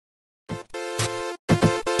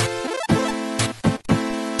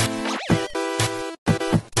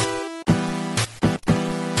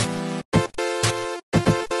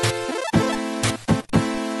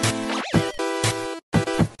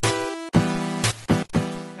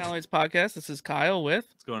Paneloids podcast. This is Kyle with.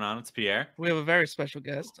 What's going on? It's Pierre. We have a very special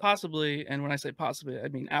guest, possibly, and when I say possibly, I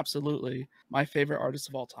mean absolutely, my favorite artist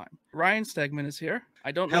of all time. RYAN Stegman is here.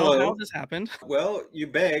 I don't know how this happened. Well, you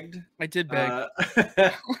begged. I did beg.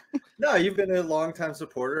 No, you've been a longtime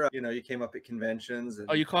supporter. You know, you came up at conventions. And,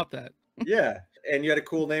 Oh, you caught that? Yeah, and you had a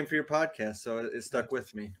cool name for your podcast, so it stuck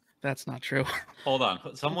with me. That's not true. Hold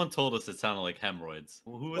on. Someone told us it sounded like hemorrhoids.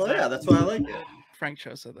 Who was Well, that? yeah, that's why I like it. Frank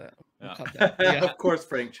Cho said that. We'll Yeah. cut that. Yeah. Of course,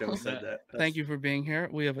 Frank Cho said that. Thank you for being here.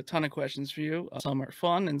 We have a ton of questions for you. Some are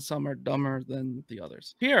fun and some are dumber than the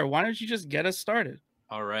others. Pierre, why don't you just get us started?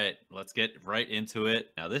 All right, let's get right into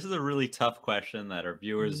it. Now, this is a really tough question that our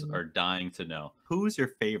viewers are dying to know. Who's your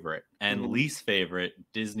favorite and least favorite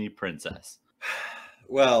Disney princess?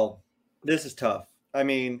 Well, this is tough. I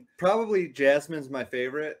mean, probably Jasmine's my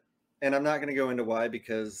favorite, and I'm not going to go into why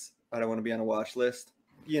because I don't want to be on a watch list.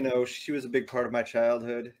 You know, she was a big part of my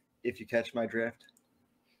childhood, if you catch my drift.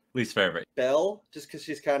 Least favorite. Belle, just because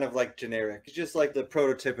she's kind of like generic. She's just like the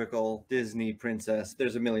prototypical Disney princess.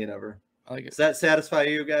 There's a million of her. I like it. Does that satisfy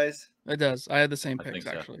you guys? It does. I had the same I picks, think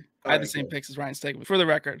so. actually. I All had the right, same good. picks as RYAN Stegman. For the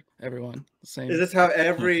record, everyone. The same. Is this how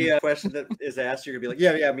every question that is asked, you're going to be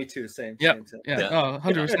like, yeah, me too, same. Yep. Same. Yeah. Oh,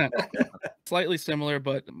 100%. Slightly similar,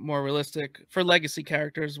 but more realistic. For legacy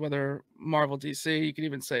characters, whether Marvel, DC, you could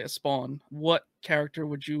even say a Spawn. What character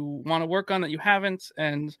would you want to work on that you haven't?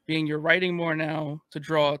 And being you're writing more now to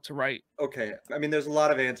draw to write. Okay. I mean, there's a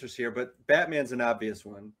lot of answers here, but Batman's an obvious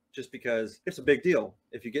one. Just because it's a big deal.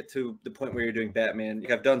 If you get to the point where you're doing Batman,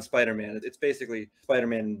 like I've done Spider-Man. It's basically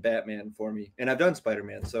Spider-Man and Batman for me. And I've done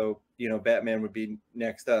Spider-Man. So, you know, Batman would be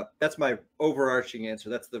next up. That's my overarching answer.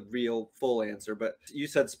 That's the real full answer. But you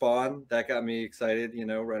said Spawn. That got me excited, you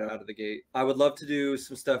know, right out of the gate. I would love to do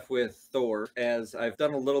some stuff with Thor, as I've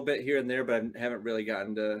done a little bit here and there, but I haven't really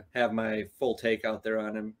gotten to have my full take out there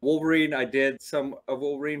on him. Wolverine, I did some of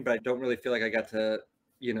Wolverine, but I don't really feel like I got to,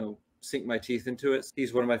 you know, sink my teeth into it.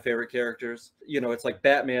 He's one of my favorite characters. You know, it's like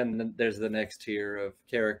Batman, and then there's the next tier of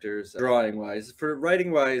characters drawing wise. For writing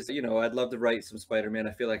wise, you know, I'd love to write some Spider-Man.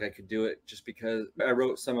 I feel like I could do it just because I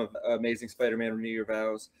wrote some of Amazing Spider-Man Renew Your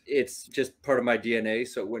Vows. It's just part of my DNA,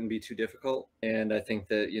 so it wouldn't be too difficult. And I think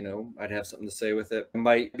that, you know, I'd have something to say with it. It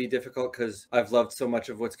might be difficult because I've loved so much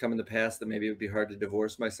of what's come in the past that maybe it would be hard to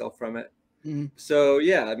divorce myself from it. So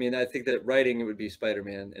yeah, I mean, I think that writing it would be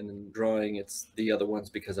Spider-Man, and then drawing it's the other ones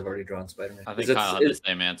because I've already drawn Spider-Man. I think Kyle had the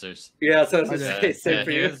same answers. Yeah, so I was gonna say same for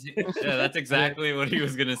you. Yeah, that's exactly what he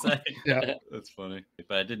was gonna say. Yeah. That's funny.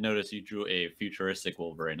 But I did notice you drew a futuristic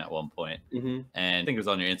Wolverine at one point, Mm-hmm. and I think it was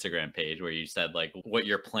on your Instagram page where you said like what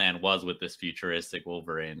your plan was with this futuristic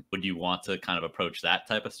Wolverine. Would you want to kind of approach that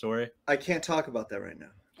type of story? I can't talk about that right now.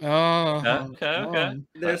 Oh, Okay.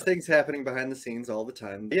 There's things happening behind the scenes all the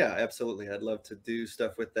time. Yeah, absolutely. I'd love to do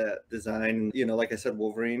stuff with that design. You know, like I said,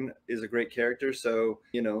 Wolverine is a great character. So,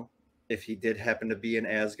 you know, if he did happen to be in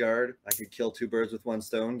Asgard, I could kill two birds with one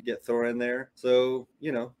stone, get Thor in there. So,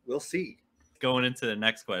 you know, we'll see. Going into the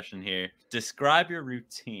next question here, describe your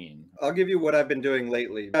routine. I'll give you what I've been doing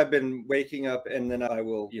lately. I've been waking up and then I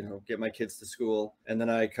will, you know, get my kids to school. And then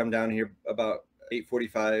I come down here about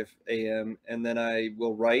 8:45 a.m. and then I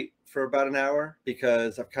will write for about an hour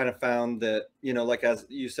because I've kind of found that, you know, like as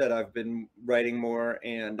you said, I've been writing more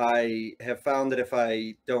and I have found that if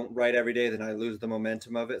I don't write every day, then I lose the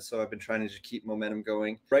momentum of it. So I've been trying to just keep momentum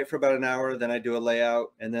going. Write for about an hour, then I do a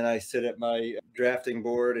layout and then I sit at my drafting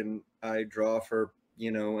board and I draw for,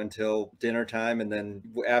 you know, until dinner time. And then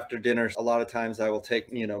after dinner, a lot of times I will take,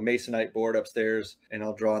 you know, masonite board upstairs and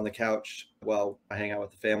I'll draw on the couch while I hang out with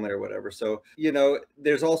the family or whatever. So, you know,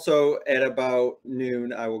 there's also at about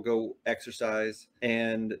noon, I will go exercise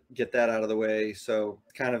and get that out of the way. So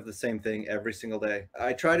kind of the same thing every single day.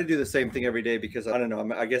 I try to do the same thing every day because I don't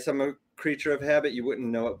know, I guess I'm a creature of habit. You wouldn't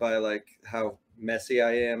know it by like how messy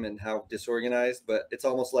I am and how disorganized, but it's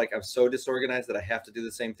almost like I'm so disorganized that I have to do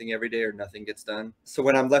the same thing every day or nothing gets done. So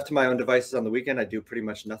when I'm left to my own devices on the weekend, I do pretty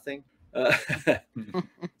much nothing.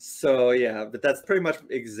 So yeah, but that's pretty much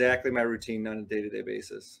exactly my routine on a day-to-day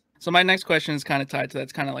basis. So my next question is kind of tied to that.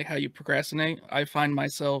 It's kind of like how you procrastinate. I find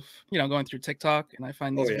myself, you know, going through TikTok and I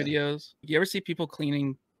find these videos. You ever see people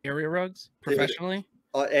cleaning area rugs professionally?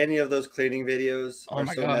 Any of those cleaning videos are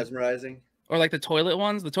my so God. mesmerizing. Or like the toilet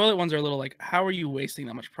ones. The toilet ones are a little like, how are you wasting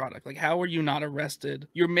that much product? Like, how are you not arrested?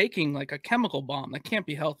 You're making like a chemical bomb. That can't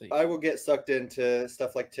be healthy. I will get sucked into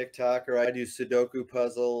stuff like TikTok, or I do Sudoku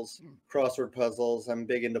puzzles, crossword puzzles. I'm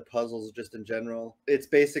big into puzzles just in general. It's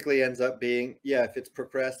basically ends up being, yeah, if it's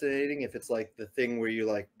procrastinating, if it's like the thing where you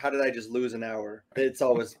like, how did I just lose an hour? It's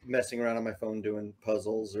always messing around on my phone doing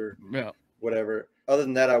puzzles or whatever. Other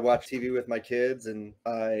than that, I watch TV with my kids and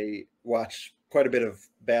I watch quite a bit of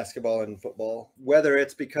basketball and football, whether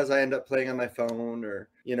it's because I end up playing on my phone or,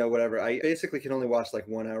 you know, whatever. I basically can only watch like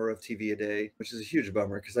 1 hour of TV a day, which is a huge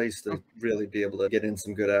bummer because I used to really be able to get in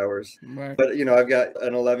some good hours. Right. But, you know, I've got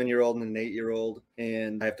an 11-year-old and an 8-year-old,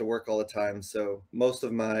 and I have to work all the time. So most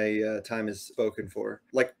of my time is spoken for.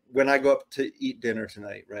 Like when I go up to eat dinner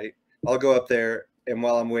tonight, right? I'll go up there, and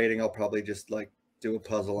while I'm waiting, I'll probably just like do a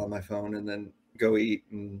puzzle on my phone and then go eat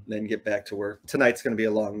and then get back to work. Tonight's going to be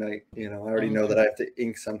a long night. You know, I already know that I have to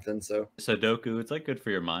ink something. So Sudoku, it's like good for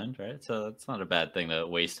your mind, right? So it's not a bad thing to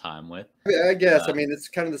waste time with. I guess. I mean, it's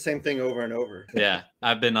kind of the same thing over and over. Yeah.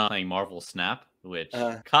 I've been playing Marvel Snap, which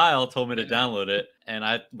Kyle told me to download it, and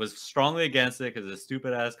I was strongly against it because it's a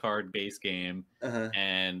stupid ass card based game.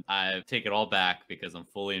 And I take it all back because I'm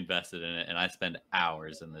fully invested in it, and I spend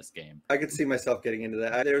hours in this game. I could see myself getting into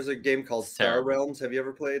that. There's a game called Star Realms. Have you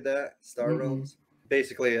ever played that? Star Realms?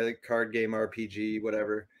 Basically a card game RPG,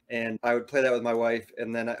 whatever. And I would play that with my wife,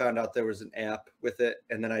 and then I found out there was an app with it,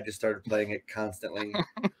 and then I just started playing it constantly.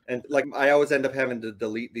 And like I always end up having to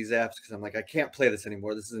delete these apps because I'm like, I can't play this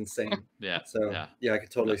anymore. This is insane. So yeah, I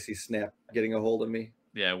could totally see Snap getting a hold of me.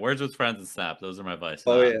 Yeah, Words with Friends and Snap. Those are my vices.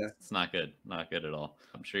 Oh, yeah. It's not good. Not good at all.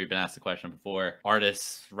 I'm sure you've been asked the question before.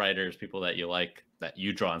 Artists, writers, people that you like, that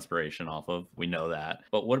you draw inspiration off of. We know that.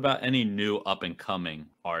 But what about any new up-and-coming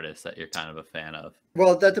artists that you're kind of a fan of?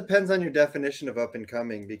 Well, that depends on your definition of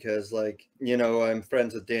up-and-coming because, like, you know, I'm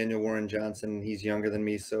friends with Daniel Warren Johnson. He's younger than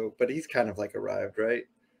me, but he's kind of, like, arrived, right?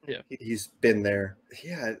 Yeah. He's been there.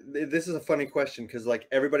 Yeah, this is a funny question because like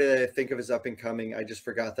everybody that I think of as up and coming, I just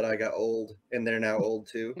forgot that I got old and they're now old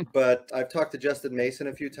too. But I've talked to Justin Mason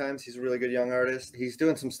a few times. He's a really good young artist. He's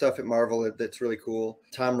doing some stuff at Marvel that's really cool.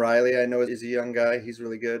 Tom Riley, I know, is a young guy. He's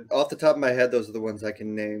really good. Off the top of my head, those are the ones I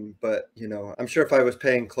can name. But, you know, I'm sure if I was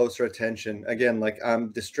paying closer attention, again, like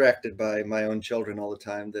I'm distracted by my own children all the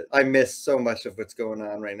time that I miss so much of what's going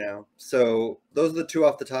on right now. So those are the two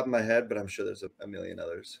off the top of my head, but I'm sure there's a million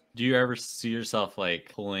others. Do you ever see yourself like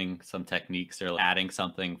pulling some techniques or adding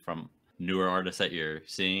something from newer artists that you're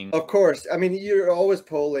seeing? Of course. I mean, you're always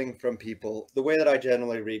pulling from people. The way that I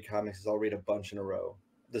generally read comics is I'll read a bunch in a row,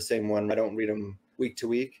 the same one. I don't read them week to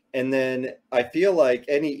week. And then I feel like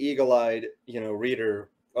any eagle-eyed, you know, reader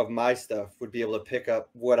of my stuff would be able to pick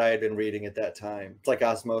up what I had been reading at that time. It's like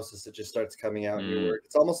osmosis. It just starts coming out in your work.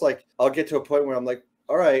 It's almost like I'll get to a point where I'm like,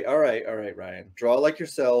 all right, Ryan, draw like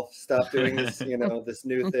yourself. Stop doing this, you know, this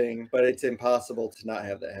new thing. But it's impossible to not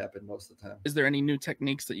have that happen most of the time. Is there any new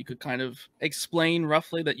techniques that you could kind of explain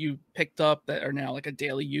roughly that you picked up that are now like a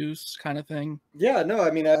daily use kind of thing? Yeah, no,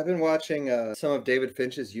 I mean, I've been watching some of David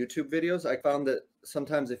Finch's YouTube videos. I found that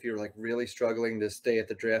sometimes if you're like really struggling to stay at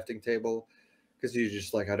the drafting table, because you're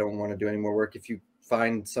just like, I don't want to do any more work. If you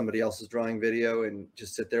find somebody else's drawing video and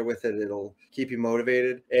just sit there with it, it'll keep you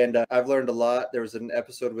motivated. And I've learned a lot. There was an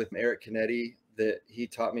episode with Eric Canetti that he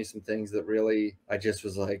taught me some things that really, I just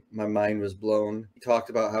was like, my mind was blown. He talked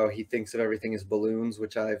about how he thinks of everything as balloons,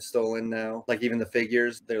 which I've stolen now. Like even the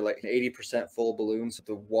figures, they're like 80% full balloons.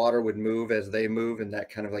 The water would move as they move, and that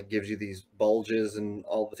kind of like gives you these bulges and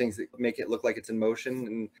all the things that make it look like it's in motion.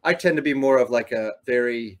 And I tend to be more of like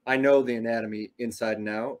I know the anatomy inside and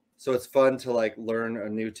out. So it's fun to like learn a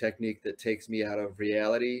new technique that takes me out of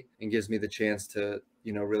reality and gives me the chance to,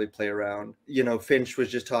 you know, really play around. You know, Finch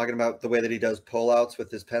was just talking about the way that he does pull-outs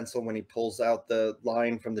with his pencil when he pulls out the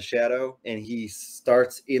line from the shadow, and he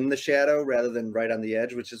starts in the shadow rather than right on the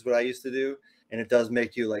edge, which is what I used to do. And it does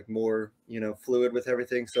make you like more, you know, fluid with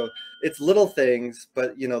everything. So it's little things,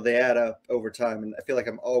 but, you know, they add up over time. And I feel like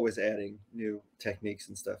I'm always adding new techniques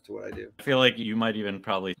and stuff to what I do. I feel like you might even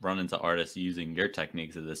probably run into artists using your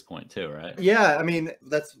techniques at this point too, right? Yeah, I mean,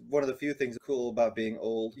 that's one of the few things cool about being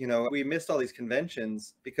old. You know, we missed all these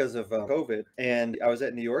conventions because of COVID. And I was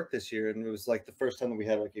at New York this year, and it was like the first time that we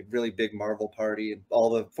had like a really big Marvel party, and all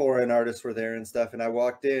the foreign artists were there and stuff. And I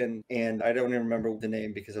walked in, and I don't even remember the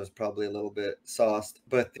name because I was probably a little bit sauced.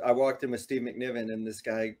 But I walked in with Steve McNiven, and this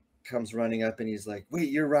guy comes running up and he's like, wait,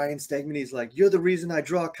 you're Ryan Stegman? He's like, you're the reason I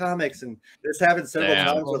draw comics. And this happened several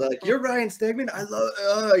times where they're like, you're Ryan Stegman? I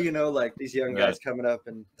love, you know, like these young guys coming up.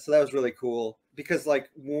 And so that was really cool because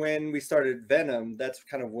like when we started Venom, that's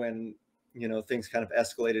kind of when, you know, things kind of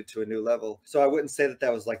escalated to a new level. So I wouldn't say that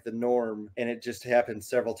that was like the norm. And it just happened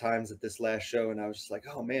several times at this last show. And I was just like,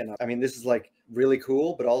 oh man, I mean, this is like really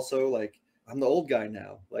cool, but also like, I'm the old guy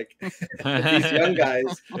now. Like these young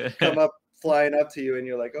guys come up flying up to you and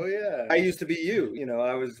you're like, oh yeah, I used to be you. You know,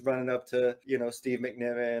 I was running up to, you know, Steve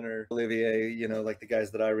McNiven or Olivier, you know, like the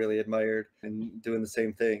guys that I really admired and doing the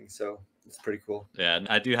same thing. So It's pretty cool. Yeah,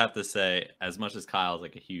 I do have to say, as much as Kyle's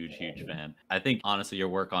like a huge fan, I think honestly your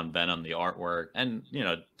work on Venom, the artwork, and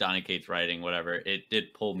Donny Cates writing, whatever, it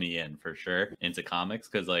did pull me in for sure into comics,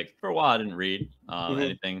 because like for a while I didn't read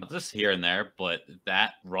anything, just here and there, but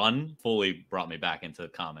that run fully brought me back into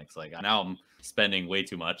comics. Like now I'm spending way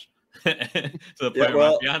too much. To the point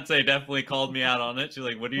where my fiance definitely called me out on it. She's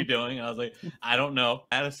like, "What are you doing?" And I was like, "I don't know."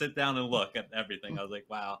 I had to sit down and look at everything. I was like,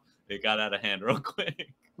 "Wow, it got out of hand real quick."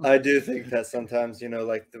 I do think that sometimes,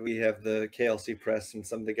 like we have the KLC press, and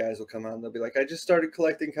some of the guys will come on. They'll be like, "I just started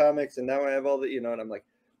collecting comics, and now I have all the," and I'm like,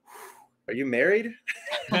 "Are you married?"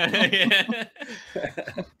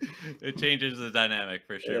 It changes the dynamic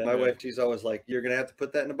for sure. Yeah, my wife, she's always like, "You're gonna have to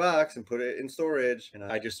put that in a box and put it in storage," and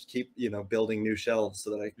I just keep building new shelves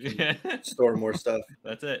so that I can store more stuff.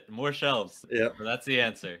 That's it, more shelves. Yeah, that's the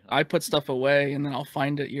answer. I put stuff away and then I'll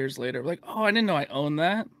find it years later, like, oh, I didn't know I owned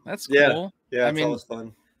that. That's cool. Yeah, it's always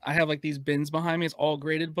fun. I have like these bins behind me. It's all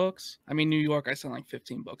graded books. I mean, New York, I sent like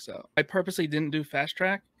 15 books out. I purposely didn't do fast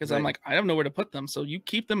track because I'm like, I don't know where to put them. So you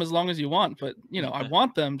keep them as long as you want, but I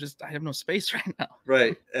want them. Just I have no space right now.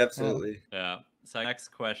 Right. Absolutely. Yeah. So next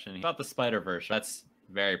question about the Spider-Verse. That's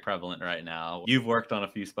very prevalent right now. You've worked on a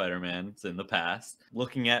few Spider-Mans in the past.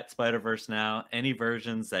 Looking at Spider-Verse now, any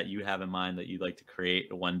versions that you have in mind that you'd like to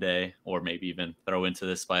create one day, or maybe even throw into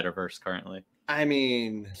the Spider-Verse currently? I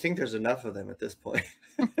mean, I think there's enough of them at this point.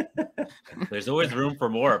 There's always room for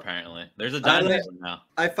more, apparently. There's a dynamism now.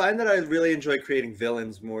 I find that I really enjoy creating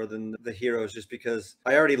villains more than the heroes, just because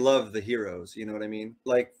I already love the heroes, you know what I mean?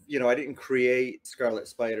 Like, I didn't create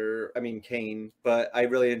Kane, but I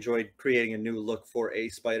really enjoyed creating a new look for a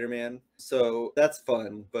Spider-Man. So that's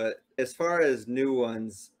fun. But as far as new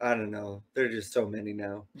ones, I don't know. There are just so many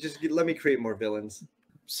now. Just let me create more villains.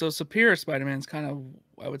 So Superior Spider-Man's kind of,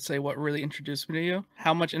 I would say, what really introduced me to you.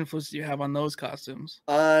 How much influence do you have on those costumes?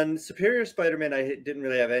 On Superior Spider-Man, I didn't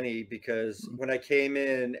really have any, because when I came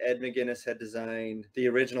in, Ed McGuinness had designed the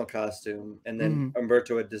original costume, and then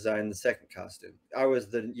Umberto had designed the second costume. I was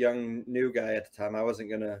the young new guy at the time. I wasn't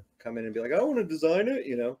going to come in and be like, I want to design it,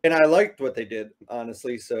 And I liked what they did,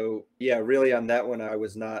 honestly. So yeah, really on that one, I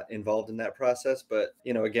was not involved in that process. But,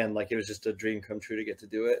 again, like it was just a dream come true to get to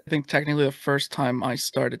do it. I think technically the first time I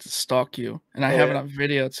started to stalk you, and I have it on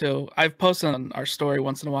video too. I've posted on our story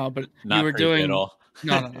once in a while, but not you were doing... at all.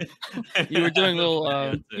 No. You were doing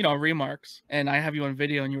little, remarks, and I have you on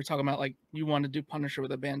video, and you were talking about like you want to do Punisher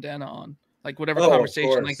with a bandana on. Like whatever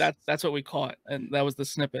conversation, like that's what we caught, and that was the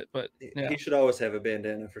snippet. But yeah, he should always have a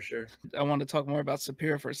bandana for sure. I want to talk more about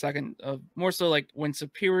Superior for a second. More so like when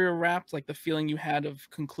Superior wrapped, like the feeling you had of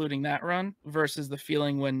concluding that run versus the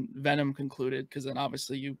feeling when Venom concluded, because then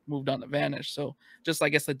obviously you moved on to Vanish. So just I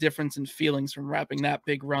guess the difference in feelings from wrapping that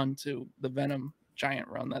big run to the Venom giant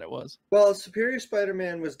run that it was. Well, Superior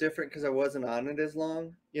Spider-Man was different because I wasn't on it as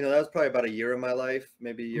long. That was probably about a year of my life,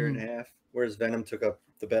 maybe a year and a half. Whereas Venom took up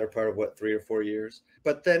the better part of 3 or 4 years.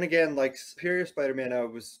 But then again, like Superior Spider-Man, I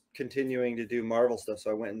was continuing to do Marvel stuff.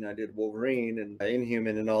 So I went and I did Wolverine and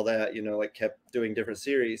Inhuman and all that, like kept doing different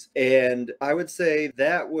series. And I would say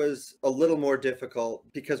that was a little more difficult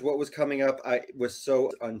because what was coming up, I was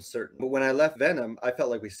so uncertain. But when I left Venom, I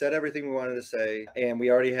felt like we said everything we wanted to say, and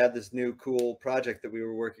we already had this new cool project that we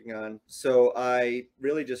were working on. So I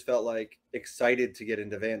really just felt like excited to get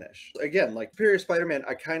into Vanish. Again, like Superior Spider-Man,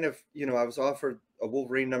 I kind of, I was offered a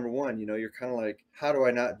Wolverine #1, you're kind of like, how do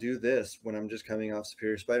I not do this when I'm just coming off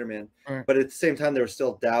Superior Spider-Man? Right. But at the same time, there were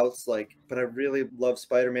still doubts, like, but I really love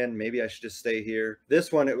Spider-Man. Maybe I should just stay here.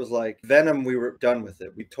 This one, it was like Venom, we were done with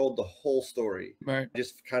it. We told the whole story. Right. I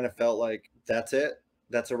just kind of felt like, that's it.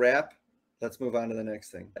 That's a wrap. Let's move on to the next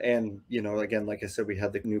thing. And, again, like I said, we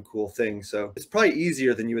had the new cool thing. So it's probably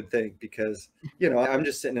easier than you would think because, I'm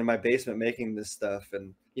just sitting in my basement making this stuff,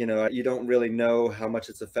 and, you don't really know how much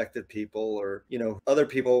it's affected people, or, other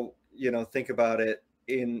people, think about it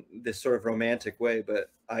in this sort of romantic way, but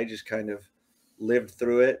I just kind of lived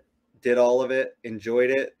through it, did all of it, enjoyed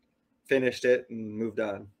it, finished it, and moved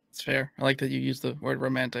on. It's fair. I like that you use the word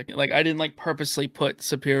romantic. Like I didn't like purposely put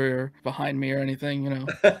Superior behind me or anything,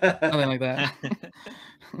 nothing like that.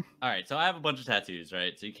 All right, so I have a bunch of tattoos,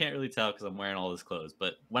 right? So you can't really tell because I'm wearing all this clothes.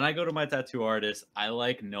 But when I go to my tattoo artist, I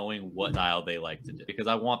like knowing what style they like to do because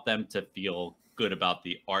I want them to feel good about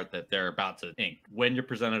the art that they're about to ink. When you're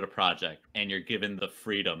presented a project and you're given the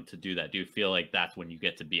freedom to do that, do you feel like that's when you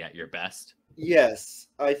get to be at your best? Yes,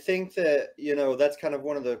 I think that, that's kind of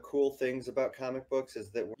one of the cool things about comic books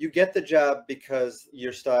is that you get the job because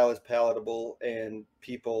your style is palatable and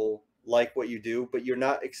people like what you do, but you're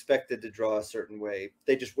not expected to draw a certain way.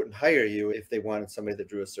 They just wouldn't hire you if they wanted somebody that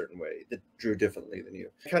drew a certain way, that drew differently than you.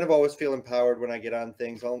 I kind of always feel empowered when I get on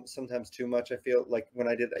things, sometimes too much. I feel like when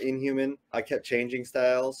I did Inhuman, I kept changing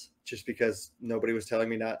styles just because nobody was telling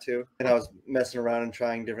me not to. And I was messing around and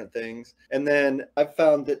trying different things. And then I've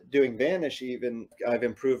found that doing Vanish, even, I've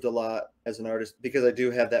improved a lot as an artist because I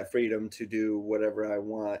do have that freedom to do whatever I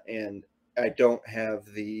want. And I don't have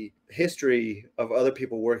the history of other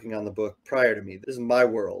people working on the book prior to me. This is my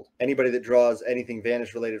world. Anybody that draws anything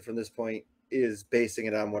Vanish related from this point is basing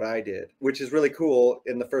it on what I did, which is really cool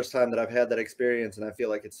in the first time that I've had that experience, and I feel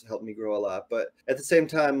like it's helped me grow a lot. But at the same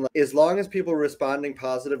time, as long as people are responding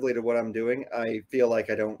positively to what I'm doing, I feel like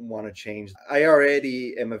I don't want to change. I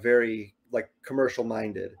already am a very commercial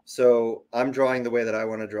minded, so I'm drawing the way that I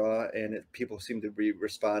want to draw, and people seem to be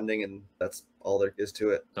responding, and that's all there is to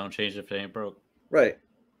it. Don't change it if it ain't broke. Right.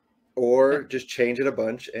 Or just change it a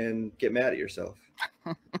bunch and get mad at yourself.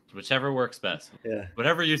 Whichever works best. Yeah.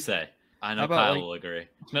 Whatever you say. I know Kyle will agree.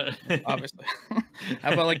 Obviously.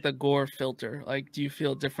 How about the gore filter? Do you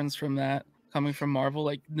feel a difference from that coming from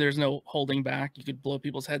Marvel? There's no holding back. You could blow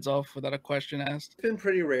people's heads off without a question asked. It's been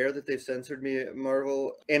pretty rare that they've censored me at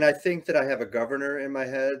Marvel. And I think that I have a governor in my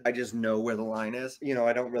head. I just know where the line is.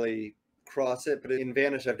 I don't really cross it, but in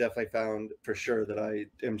Vanish I've definitely found for sure that I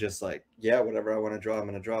am just yeah, whatever I want to draw, I'm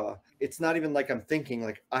going to draw. It's not even like I'm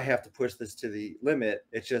thinking I have to push this to the limit.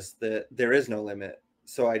 It's just that there is no limit,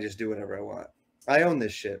 so I just do whatever I want. I own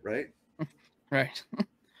this shit, right? Right.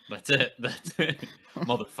 That's it.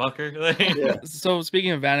 Motherfucker. Yeah. So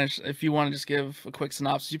speaking of Vanish, if you want to just give a quick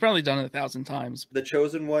synopsis, you've probably done it 1,000 times. The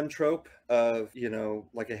chosen one trope of,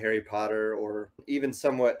 like a Harry Potter or even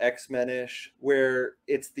somewhat X-Men-ish, where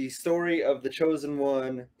it's the story of the chosen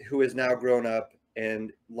one who is now grown up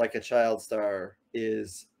and like a child star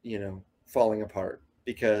is, falling apart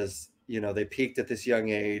because, they peaked at this young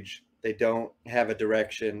age. They don't have a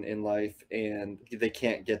direction in life and they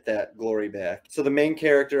can't get that glory back. So the main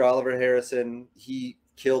character, Oliver Harrison, he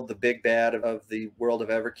killed the big bad of the world of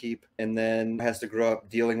Everkeep and then has to grow up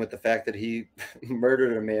dealing with the fact that he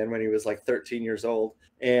murdered a man when he was 13 years old.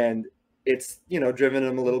 And it's, driven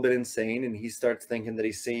him a little bit insane. And he starts thinking that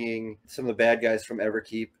he's seeing some of the bad guys from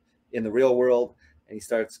Everkeep in the real world. And he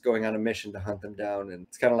starts going on a mission to hunt them down. And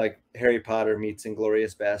it's kind of like Harry Potter meets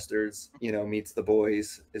Inglourious Bastards, meets The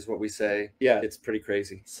Boys, is what we say. Yeah, it's pretty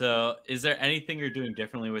crazy. So is there anything you're doing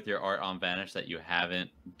differently with your art on Vanish that you haven't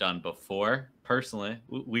done before? Personally,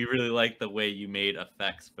 we really like the way you made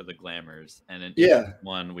effects for the glamours. And in issue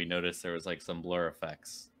 1, we noticed there was some blur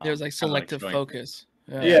effects. There was selective focus.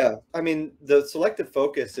 Yeah. I mean, the selective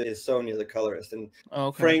focus is Sonia, the colorist, and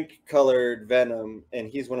Frank colored Venom, and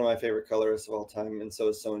he's one of my favorite colorists of all time, and so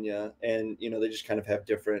is Sonia. And they just kind of have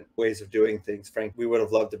different ways of doing things. Frank, we would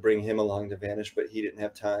have loved to bring him along to Vanish, but he didn't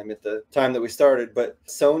have time at the time that we started. But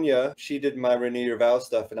Sonia, she did my Renew Your Vow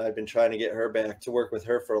stuff, and I've been trying to get her back to work with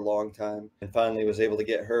her for a long time, and finally was able to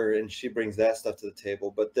get her, and she brings that stuff to the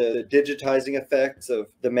table. But the digitizing effects of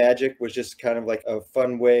the magic was just kind of a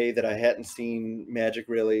fun way that I hadn't seen magic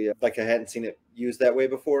really, I hadn't seen it used that way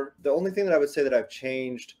before. The only thing that I would say that I've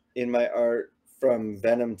changed in my art from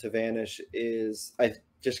Venom to Vanish is I've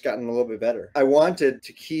just gotten a little bit better. I wanted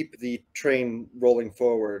to keep the train rolling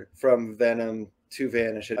forward from Venom to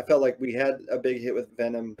Vanish. I felt like we had a big hit with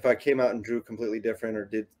Venom. If I came out and drew completely different or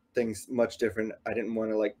did things much different, I didn't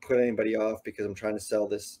want to put anybody off because I'm trying to sell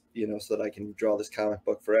this, so that I can draw this comic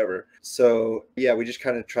book forever. So yeah, we just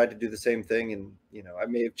kind of tried to do the same thing, and I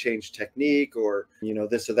may have changed technique or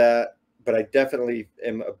this or that, but I definitely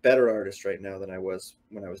am a better artist right now than I was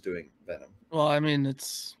when I was doing Venom. Well, I mean,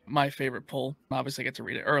 it's my favorite pull. Obviously, I get to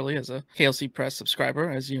read it early as a KLC Press subscriber,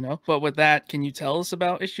 as you know. But with that, can you tell us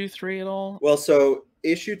about issue 3 at all? Well, so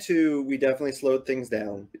issue 2, we definitely slowed things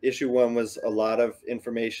down. Issue 1 was a lot of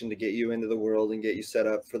information to get you into the world and get you set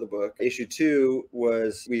up for the book. Issue 2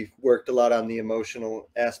 was, we worked a lot on the emotional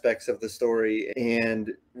aspects of the story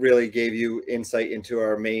and really gave you insight into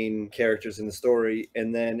our main characters in the story.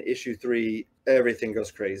 And then issue 3, everything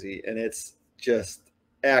goes crazy and it's just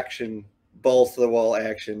action, balls to the wall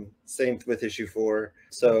action. Same with issue 4.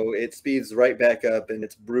 So it speeds right back up and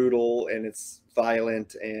it's brutal and it's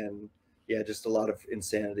violent and yeah, just a lot of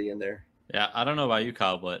insanity in there. Yeah, I don't know about you,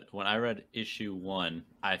 Kyle, but when I read issue 1,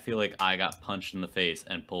 I feel like I got punched in the face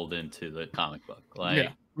and pulled into the comic book.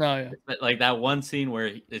 That one scene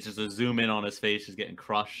where it's just a zoom in on his face, just getting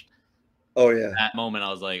crushed. Oh yeah. That moment, I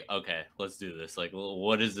was like, okay, let's do this.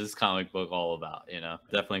 What is this comic book all about?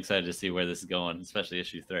 Definitely excited to see where this is going, especially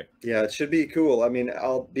issue 3. Yeah, it should be cool. I mean,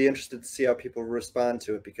 I'll be interested to see how people respond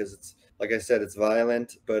to it because it's Like I said, it's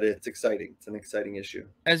violent, but it's exciting. It's an exciting issue.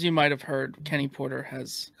 As you might have heard, Kenny Porter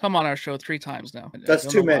has come on our show 3 times now. That's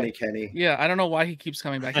too many, Kenny. Yeah, I don't know why he keeps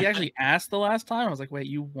coming back. He actually asked the last time. I was like, wait,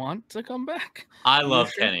 you want to come back? I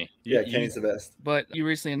love Kenny. Yeah, Kenny's the best. But you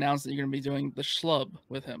recently announced that you're going to be doing the Schlub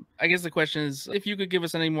with him. I guess the question is, if you could give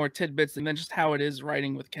us any more tidbits and then just how it is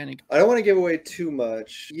writing with Kenny. I don't want to give away too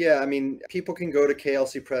much. Yeah, I mean, people can go to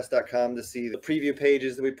klcpress.com to see the preview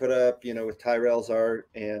pages that we put up, you know, with Tyrell's art,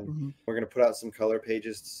 and we're going to put out some color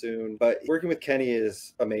pages soon. But working with Kenny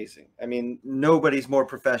is amazing. I mean, nobody's more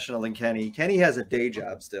professional than Kenny. Kenny has a day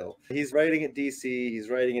job still. He's writing at DC. He's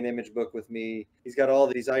writing an image book with me. He's got all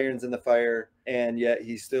these irons in the fire, and yet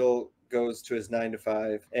he still goes to his 9 to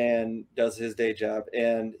 5 and does his day job.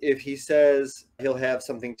 And if he says he'll have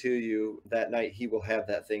something to you that night, he will have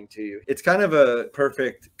that thing to you. It's kind of a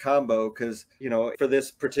perfect combo because, you know, for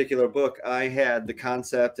this particular book, I had the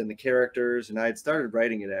concept and the characters, and I had started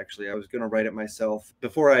writing it actually. I was going to write it myself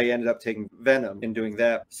before I ended up taking Venom and doing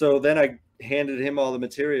that. So then I handed him all the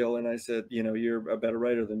material and I said, you know, you're a better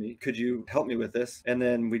writer than me. Could you help me with this? And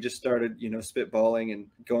then we just started, you know, spitballing and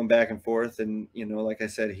going back and forth. And, you know, like I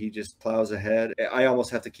said, he just plows ahead. I almost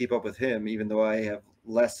have to keep up with him, even though I have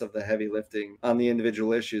less of the heavy lifting on the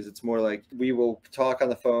individual issues. It's more like we will talk on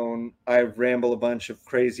the phone. I ramble a bunch of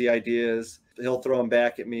crazy ideas. He'll throw them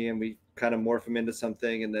back at me and we kind of morph them into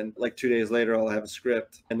something, and then like 2 days later I'll have a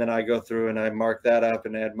script, and then I go through and I mark that up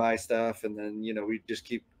and add my stuff, and then, you know, we just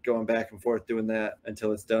keep going back and forth doing that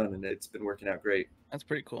until it's done, and it's been working out great. That's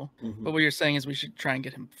pretty cool. But what you're saying is we should try and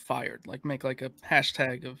get him fired, like make like a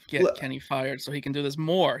hashtag of get Kenny fired so he can do this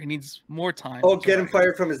more. He needs more time. Oh, get him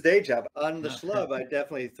fired from his day job. On the Schlub, I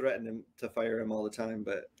definitely threaten him to fire him all the time,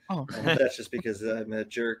 but that's just because I'm a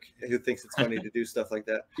jerk who thinks it's funny to do stuff like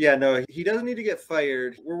that. Yeah, no, he doesn't need to get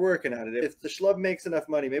fired. We're working on it. If the Schlub makes enough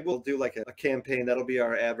money, maybe we'll do like a campaign. That'll be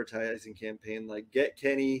our advertising campaign, like get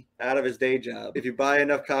Kenny out of his day job. If you buy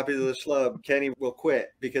enough copies of the Schlub, Kenny will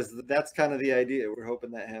quit, because that's kind of the idea. We're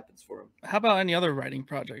hoping that happens for him. How about any other writing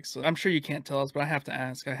projects? I'm sure you can't tell us, but I have to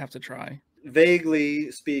ask. I have to try. Vaguely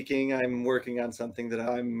speaking, I'm working on something that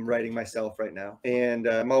I'm writing myself right now. And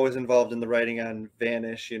I'm always involved in the writing on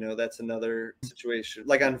Vanish. You know, that's another situation.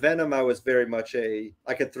 Like on Venom, I was very much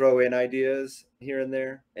I could throw in ideas here and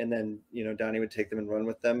there, and then, you know, Donnie would take them and run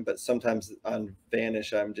with them. But sometimes on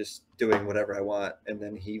Vanish, I'm just doing whatever I want, and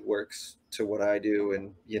then he works to what I do,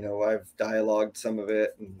 and, you know, I've dialogued some of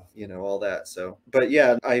it and, you know, all that. So, but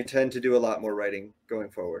yeah, I tend to do a lot more writing going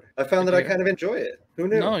forward. I found that I kind of enjoy it. Who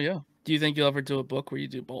knew? No, yeah. Do you think you'll ever do a book where you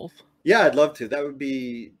do both? Yeah, I'd love to. That would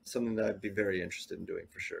be something that I'd be very interested in doing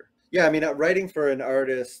for sure. Yeah, I mean, writing for an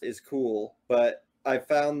artist is cool, but I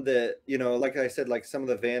found that, you know, like I said, like some of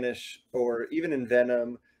the Vanish or even in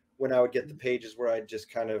Venom, when I would get the pages where I'd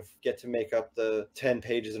just kind of get to make up the 10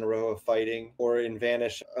 pages in a row of fighting, or in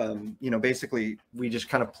Vanish, you know, basically we just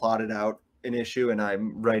kind of plotted out an issue and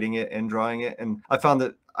I'm writing it and drawing it. And I found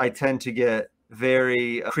that I tend to get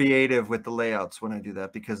very creative with the layouts when I do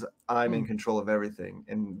that, because I'm in control of everything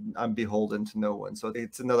and I'm beholden to no one. So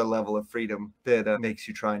it's another level of freedom that makes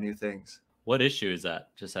you try new things. What issue is that?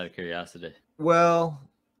 Just out of curiosity. Well,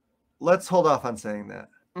 let's hold off on saying that.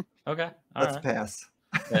 Okay. Let's pass.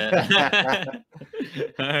 All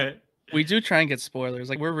right. We do try and get spoilers.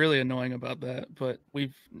 Like, we're really annoying about that, but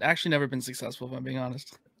we've actually never been successful, if I'm being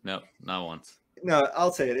honest. No, not once. No,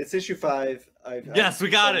 I'll say it. It's issue 5. We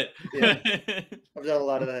got it. Yeah. I've done a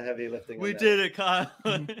lot of the heavy lifting. We did it, Kyle.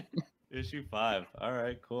 Issue 5. All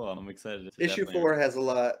right, cool. I'm excited. Issue 4 has a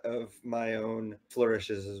lot of my own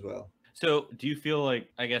flourishes as well. So do you feel like,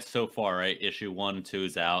 I guess so far, right? Issue 1 and 2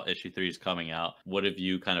 is out. Issue 3 is coming out. What have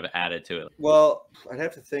you kind of added to it? Well, I'd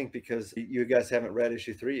have to think, because you guys haven't read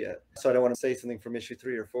issue 3 yet. So I don't want to say something from issue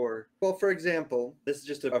 3 or 4. Well, for example, this is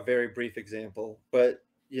just a very brief example, but,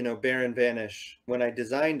 you know, Baron Vanish, when I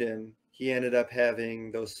designed him, he ended up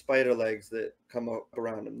having those spider legs that come up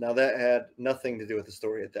around him. Now, that had nothing to do with the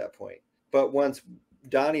story at that point. But once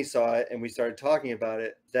Donnie saw it and we started talking about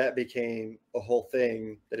it, that became a whole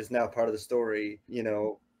thing that is now part of the story, you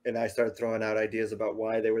know, and I started throwing out ideas about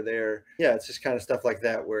why they were there. Yeah, it's just kind of stuff like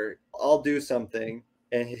that where I'll do something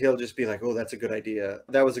and he'll just be like, oh, that's a good idea.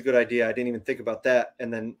 That was a good idea. I didn't even think about that.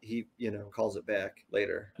 And then he, you know, calls it back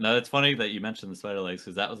later. No, it's funny that you mentioned the spider legs,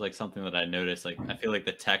 because that was like something that I noticed. Like, I feel like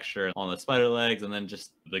the texture on the spider legs and then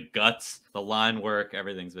just the guts, the line work,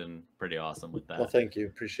 everything's been pretty awesome with that. Well, thank you.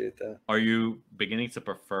 Appreciate that. Are you beginning to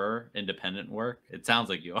prefer independent work? It sounds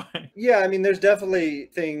like you are. Yeah, I mean, there's definitely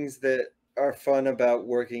things that are fun about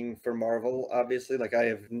working for Marvel, obviously. Like, I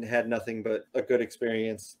have had nothing but a good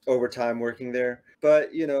experience over time working there.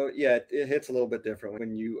 But, you know, yeah, it hits a little bit different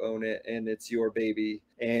when you own it and it's your baby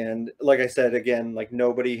And like I said, again, like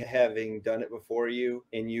nobody having done it before you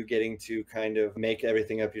and you getting to kind of make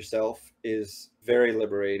everything up yourself is very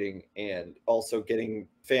liberating, and also getting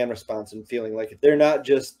fan response and feeling like they're not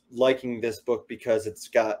just liking this book because it's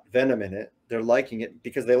got Venom in it. They're liking it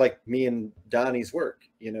because they like me and Donnie's work,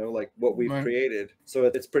 you know, like what we've created. So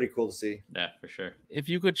it's pretty cool to see. Yeah, for sure. If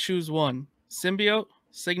you could choose one, symbiote,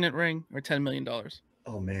 signet ring, or $10 million.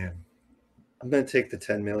 Oh man, I'm gonna take the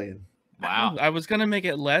 10 million. Wow. I was gonna make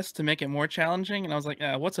it less to make it more challenging, and I was like,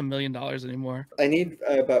 what's $1 million anymore? I need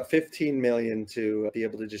about 15 million to be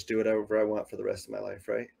able to just do whatever I want for the rest of my life,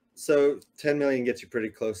 right? So 10 million gets you pretty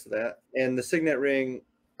close to that. And the signet ring,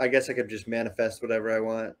 I guess I could just manifest whatever I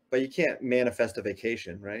want, but you can't manifest a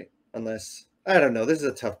vacation, right? Unless, I don't know. This is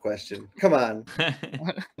a tough question. Come on.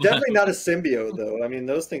 Definitely not a symbiote, though. I mean,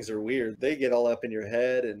 those things are weird. They get all up in your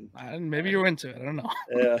head, and maybe you're into it. I don't know.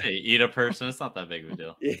 Yeah. Hey, eat a person. It's not that big of a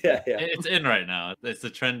deal. Yeah. It's in right now. It's the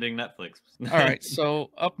trending Netflix. All right.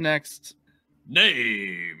 So up next,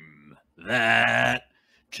 name that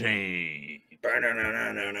chain.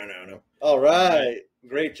 No. All right.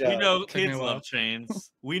 Great job. We know kids love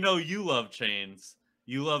chains. We know you love chains.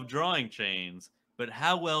 You love drawing chains. But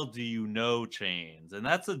how well do you know chains? And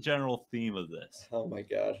that's a general theme of this. Oh my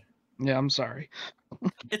God. Yeah, I'm sorry.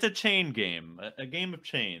 It's a chain game, a game of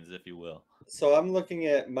chains, if you will. So I'm looking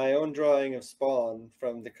at my own drawing of Spawn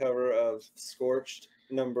from the cover of Scorched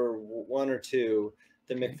number 1 or 2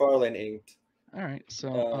 that McFarlane inked. All right.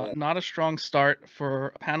 So not a strong start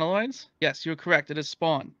for Paneloids. Yes, you're correct. It is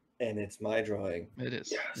Spawn. And it's my drawing. It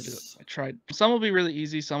is. Yes. It is. I tried. Some will be really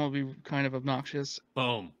easy. Some will be kind of obnoxious.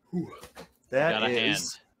 Boom. Whew. That got a hand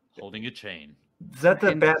holding a chain. Is that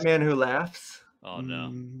the Batman Who Laughs? Oh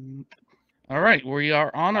no. All right, we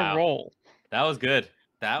are on a roll. That was good.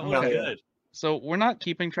 That was good. So we're not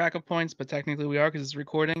keeping track of points, but technically we are because it's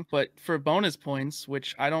recording. But for bonus points,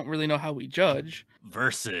 which I don't really know how we judge.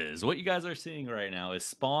 Versus what you guys are seeing right now is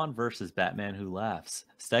Spawn versus Batman Who Laughs.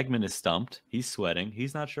 Stegman is stumped. He's sweating.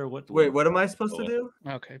 He's not sure what to Wait, what am I supposed to do?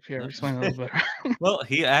 Okay, Pierre, explain a little better. Well,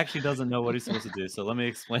 he actually doesn't know what he's supposed to do, so let me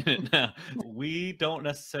explain it now. We don't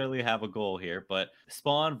necessarily have a goal here, but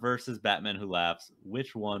Spawn versus Batman Who Laughs,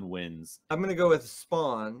 which one wins? I'm going to go with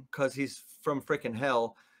Spawn because he's from freaking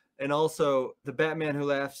hell. And also, the Batman Who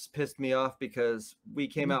Laughs pissed me off because we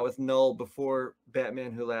came out with Null before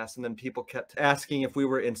Batman Who Laughs, and then people kept asking if we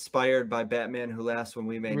were inspired by Batman Who Laughs when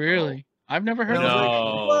we made Really? Null. I've never heard that.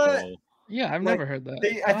 Like, what? Yeah, I've never heard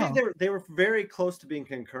that. I think they were very close to being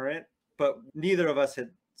concurrent, but neither of us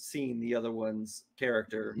had seen the other one's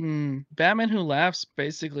character. Batman Who Laughs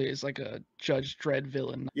basically is like a Judge Dredd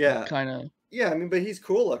villain. Yeah. Kind of. Yeah, I mean, but he's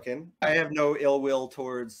cool looking. I have no ill will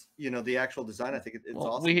towards, the actual design. I think it's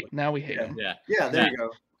awesome. Now we hate him. Yeah, there you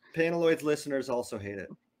go. Paneloids listeners also hate it.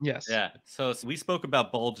 Yes. Yeah. So we spoke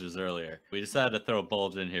about bulges earlier. We decided to throw a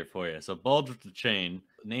bulge in here for you. So bulge with the chain.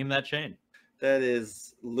 Name that chain. That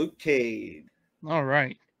is Luke Cage. All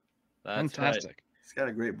right. That's fantastic. Right. He's got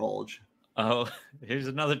a great bulge. Oh, here's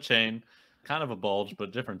another chain. Kind of a bulge,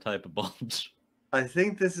 but different type of bulge. I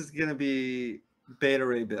think this is going to be Beta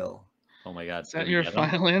Ray Bill. Oh my God. Is that your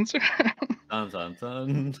final answer? Dun, dun,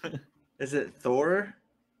 dun. Is it Thor?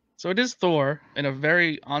 So it is Thor in a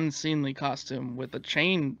very unseemly costume with a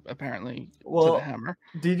chain, apparently, to the hammer.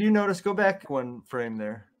 Did you notice? Go back one frame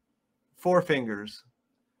there. 4 fingers.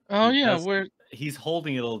 Oh, yeah. He's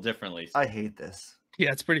holding it a little differently. I hate this.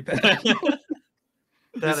 Yeah, it's pretty bad.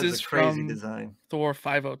 This is a crazy design. Thor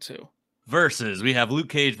 502. Versus, we have Luke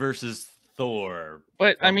Cage versus Thor.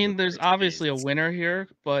 But, I mean, there's obviously a winner here,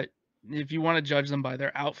 but if you want to judge them by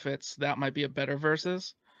their outfits, that might be a better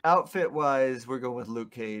versus. Outfit-wise, we're going with Luke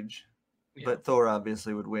Cage, but Thor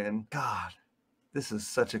obviously would win. God, this is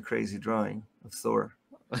such a crazy drawing of Thor.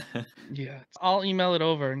 Yeah, I'll email it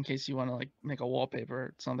over in case you want to make a wallpaper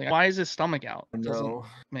or something. Why is his stomach out? It doesn't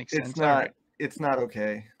make sense. It's not. It's not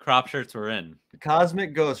okay. Crop shirts were in.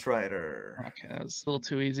 Cosmic Ghost Rider. Okay, that was a little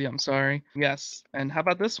too easy. I'm sorry. Yes, and how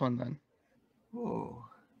about this one then? Oh.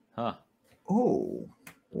 Huh. Oh.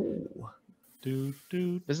 This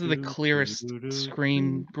is the clearest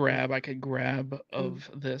screen grab I could grab of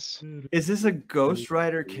this. Is this a Ghost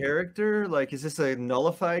Rider character? Like, is this a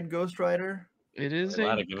nullified Ghost Rider? It is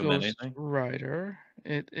a Ghost Rider.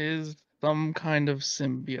 It is some kind of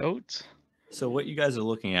symbiote. So what you guys are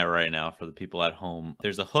looking at right now for the people at home,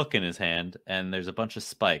 there's a hook in his hand and there's a bunch of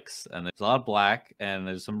spikes and there's a lot of black and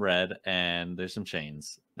there's some red and there's some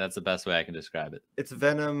chains. That's the best way I can describe it. It's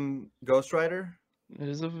Venom Ghost Rider? It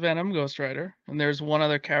is a Venom Ghost Rider. And there's one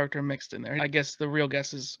other character mixed in there. I guess the real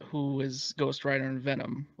guess is who is Ghost Rider and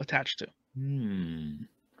Venom attached to.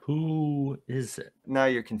 Who is it? Now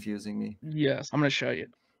you're confusing me. Yes, I'm gonna show you.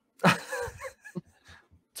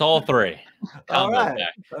 It's all three. All Combo right.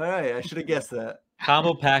 pack. All right. I should have guessed that.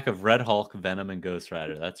 Combo pack of Red Hulk, Venom, and Ghost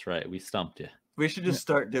Rider. That's right. We stumped you. We should just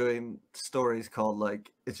start doing stories called like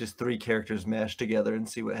it's just 3 characters mashed together and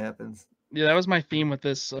see what happens. Yeah, that was my theme with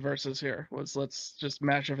this versus here. Was let's just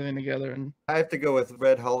mash everything together and. I have to go with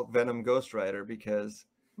Red Hulk, Venom, Ghost Rider because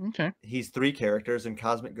Okay. he's 3 characters and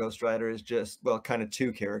Cosmic Ghost Rider is just, well, kind of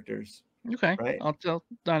 2 characters. Okay. Right? I'll tell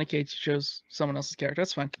Donnie Kate she chose someone else's character.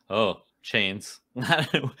 That's fine. Oh, chains.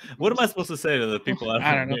 What am I supposed to say to the people out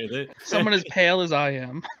I don't know. here? Someone as pale as I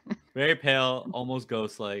am. Very pale, almost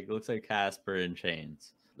ghost-like. Looks like Casper in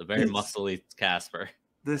chains. The very muscly Casper.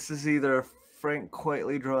 This is either a Frank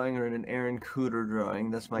Quitely drawing or an Aaron Cooter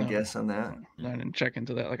drawing. That's my guess on that. I didn't check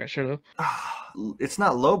into that like I should have. It's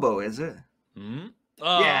not Lobo, is it? Hmm?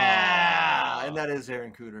 Yeah! And that is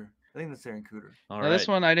Aaron Cooter. I think that's Aaron Cooter. All Now, right. this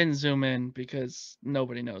one I didn't zoom in because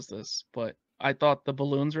nobody knows this, but I thought the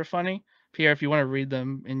balloons were funny. Pierre, if you want to read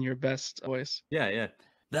them in your best voice. Yeah.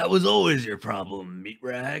 That was always your problem, meat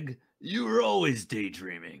rag. You were always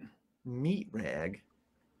daydreaming. Meat rag.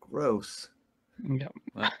 Gross. Yeah.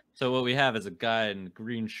 So what we have is a guy in a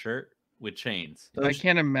green shirt with chains. I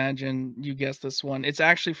can't imagine you guessed this one. It's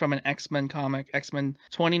actually from an X-Men comic, X-Men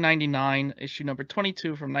 2099, issue number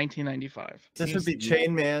 22 from 1995. This would be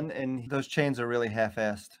Chain Man, and those chains are really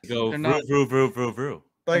half-assed. Go They're not- vroo.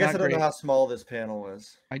 But I guess Not I don't know great. how small this panel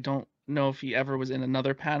was. I don't know if he ever was in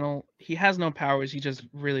another panel. He has no powers. He just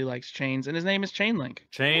really likes chains, and his name is Chainlink.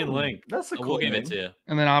 Chain Link. That's a cool We'll give it name. to you.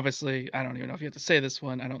 And then obviously, I don't even know if you have to say this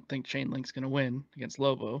one. I don't think Chainlink's going to win against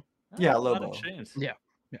Lobo. Yeah, A lot of Lobo. chains. Yeah.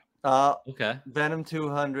 Okay. Venom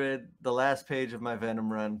 200, the last page of my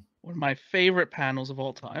Venom run. One of my favorite panels of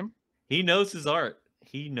all time. He knows his art.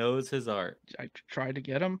 He knows his art. I tried to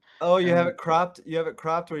get him. Oh, you have Um, it cropped? You have it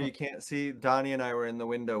cropped where you can't see? Donnie and I were in the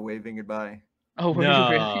window waving goodbye. Oh, were you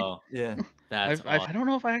really? No, Yeah. that's I awesome. don't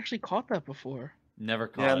know if I actually caught that before. Never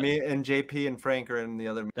caught Yeah, it. me and JP and Frank are in the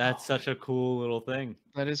other. That's such a cool little thing.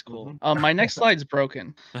 That is cool. Mhm. My next slide's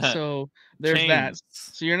broken. So there's that. Chains.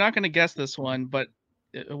 So you're not going to guess this one, but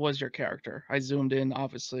it was your character. I zoomed in,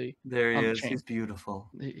 obviously. There he on the is. chain. He's beautiful.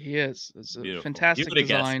 He is. It's a Beautiful. You fantastic would've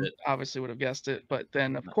guessed design. it. Obviously would have guessed it. But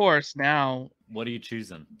then, of course, now What are you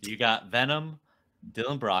choosing? You got Venom,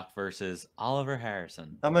 Dylan Brock versus Oliver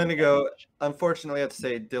Harrison. I'm going to go. Unfortunately, I have to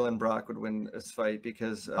say Dylan Brock would win this fight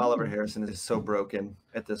because Oliver Harrison is so broken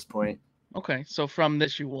at this point. okay. So from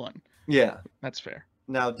this, you won. Yeah. That's fair.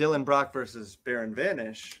 Now, Dylan Brock versus Baron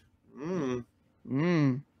Vanish.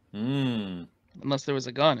 Unless there was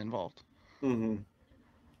a gun involved.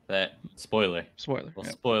 That spoiler. Spoiler. Well,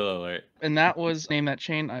 Yep. spoiler alert. And that was Name That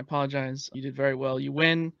Chain. I apologize. You did very well. You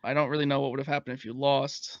win. I don't really know what would have happened if you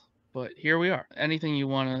lost, but here we are. Anything you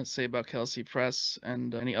want to say about KLC Press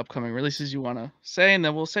and any upcoming releases you want to say, and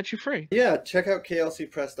then we'll set you free. Yeah, check out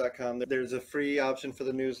klcpress.com. There's a free option for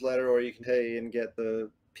the newsletter, or you can pay and get the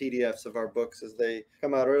PDFs of our books as they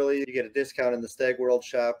come out early. You get a discount in the Stag World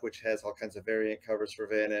shop, which has all kinds of variant covers for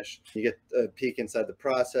Vanish. You get a peek inside the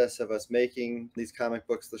process of us making these comic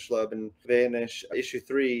books, The Schlub and Vanish. Issue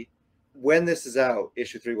 3, when this is out,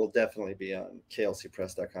 issue 3 will definitely be on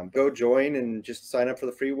klcpress.com. Go join and just sign up for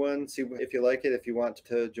the free one. See if you like it. If you want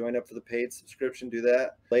to join up for the paid subscription, do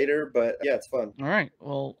that later. But yeah, it's fun. All right.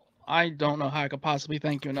 Well, I don't know how I could possibly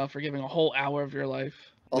thank you enough for giving a whole hour of your life.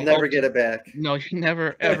 I'll We never hope- get it back. No, you're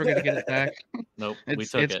never ever gonna get it back. Nope, we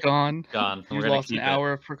It's took it's it. gone. Gone. We're You've gonna lost an keep it.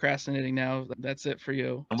 hour of procrastinating now. That's it for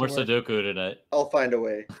you. And we're So, Sudoku tonight. I'll find a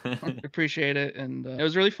way. appreciate it, and it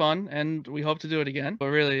was really fun, and we hope to do it again.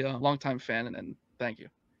 We're really a longtime fan, and thank you.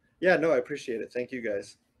 Yeah, no, I appreciate it. Thank you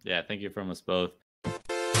guys. Yeah, thank you from us both.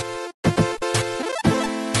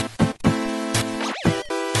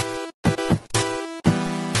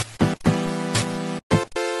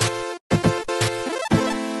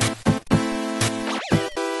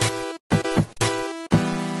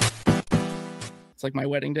 It's like my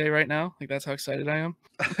wedding day right now. Like that's how excited I am.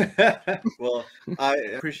 Well, I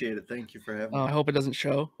appreciate it. Thank you for having me. I hope it doesn't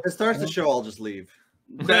show. If it starts the show, I'll just leave.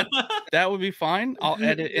 That would be fine. I'll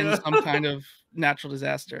edit in some kind of natural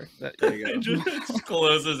disaster. That There you go. Just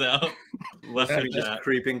closes out. Left That'd me be Just chat.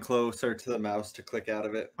 creeping closer to the mouse to click out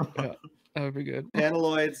of it. that would be good.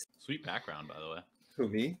 Paneloids. Sweet background, by the way. Who,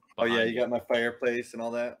 me? Oh, yeah, Behind you got my fireplace and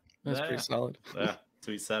all that. That's Yeah. pretty solid. Yeah,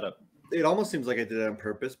 sweet setup. It almost seems like I did it on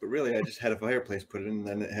purpose, but really I just had a fireplace put in and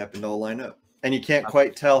then it happened to all line up. And you can't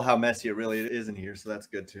quite tell how messy it really is in here, so that's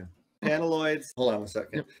good too. Paneloids. Hold on a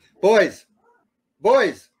second. Yep.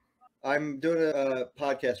 Boys! I'm doing a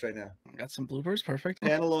podcast right now. Got some bloopers. Perfect.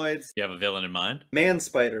 Paneloids. You have a villain in mind? Man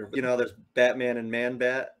spider. You know, there's Batman and Man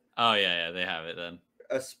Bat. Oh yeah, they have it then.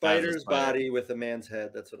 A spider's body with a man's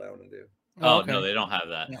head. That's what I want to do. Oh, okay. no, they don't have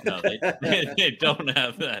that. No, they don't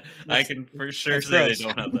have that. I can for sure say they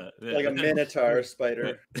don't have that. Like a minotaur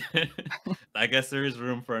spider. I guess there is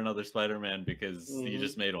room for another Spider-Man because you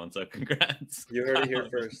just made one, so congrats. You heard it here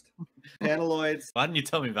first. Paneloids. Why didn't you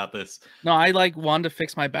tell me about this? No, I like wanted to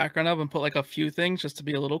fix my background up and put like a few things just to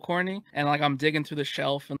be a little corny. And like I'm digging through the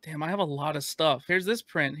shelf and damn, I have a lot of stuff. Here's this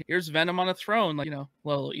print. Here's Venom on a throne. Like, you know,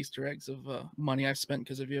 little Easter eggs of money I've spent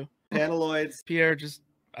because of you. Paneloids. Pierre, just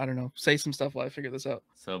I don't know, say some stuff while I figure this out.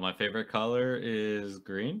 So my favorite color is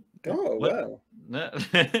green. Oh, wow.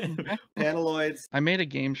 Paneloids. I made a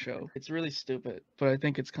game show. It's really stupid, but I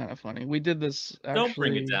think it's kind of funny. We did this actually... Don't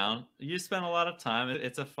bring it down. You spent a lot of time.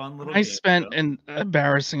 It's a fun little I game spent show. an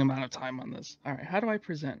embarrassing amount of time on this. All right, how do I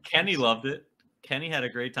present? Kenny loved it. Kenny had a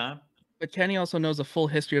great time. But Kenny also knows the full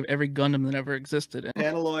history of every Gundam that ever existed.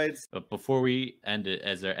 Paneloids. But before we end it,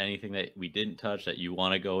 is there anything that we didn't touch that you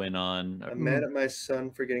want to go in on? I'm mad at my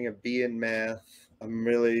son for getting a B in math. I'm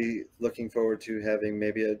really looking forward to having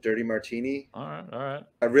maybe a dirty martini. All right.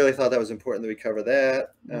 I really thought that was important that we cover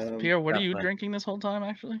that. Pierre, what are you drinking this whole time,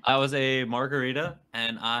 actually? I was a margarita,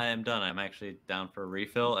 and I am done. I'm actually down for a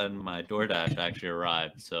refill, and my DoorDash actually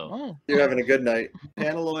arrived. So You're having a good night.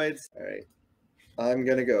 Paneloids. All right. I'm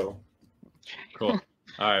going to go. Cool.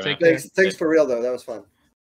 All right, man. Thanks for real, though. That was fun.